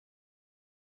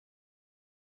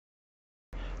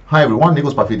Hi everyone,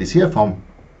 Nicholas Buffett here from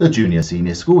the Junior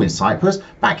Senior School in Cyprus,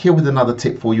 back here with another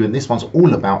tip for you, and this one's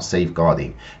all about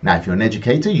safeguarding. Now, if you're an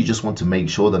educator, you just want to make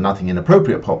sure that nothing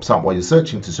inappropriate pops up while you're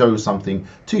searching to show something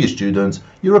to your students.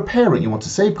 You're a parent, you want to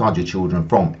safeguard your children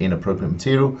from inappropriate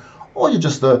material, or you're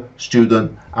just a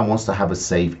student and wants to have a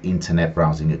safe internet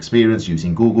browsing experience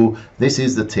using Google, this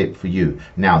is the tip for you.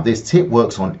 Now, this tip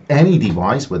works on any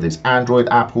device, whether it's Android,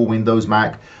 Apple, Windows,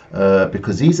 Mac,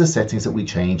 because these are settings that we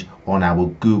change on our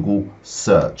Google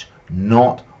search,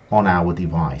 not on our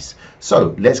device.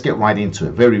 So let's get right into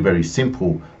it. Very, very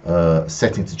simple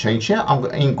setting to change here. I'm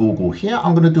in Google here.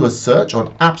 I'm going to do a search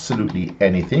on absolutely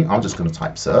anything. I'm just going to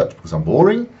type search because I'm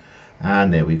boring.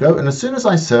 And there we go. And as soon as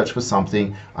I search for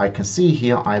something, I can see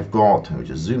here I've got, let me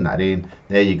just zoom that in.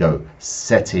 There you go,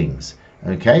 settings.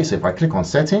 Okay, so if I click on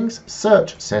settings,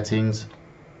 search settings,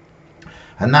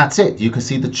 and that's it. You can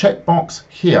see the checkbox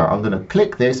here. I'm going to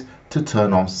click this to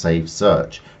turn on Save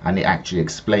Search, and it actually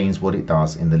explains what it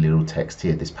does in the little text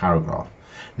here, this paragraph.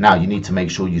 Now you need to make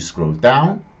sure you scroll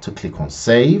down to click on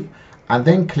Save, and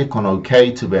then click on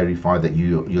OK to verify that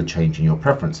you're changing your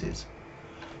preferences.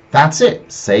 That's it.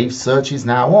 Save Search is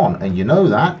now on, and you know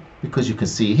that because you can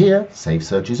see here Save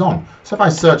Search is on. So if I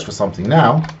search for something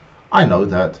now, I know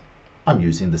that I'm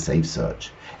using the Save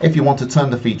Search. If you want to turn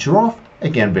the feature off,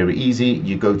 again, very easy.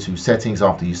 You go to settings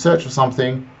after you search for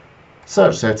something,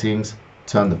 search settings,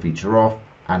 turn the feature off,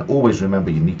 and always remember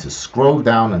you need to scroll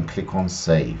down and click on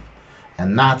Save.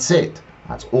 And that's it.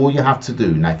 That's all you have to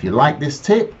do. Now, if you like this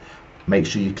tip, make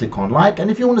sure you click on like, and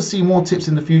if you want to see more tips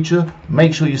in the future,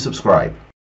 make sure you subscribe.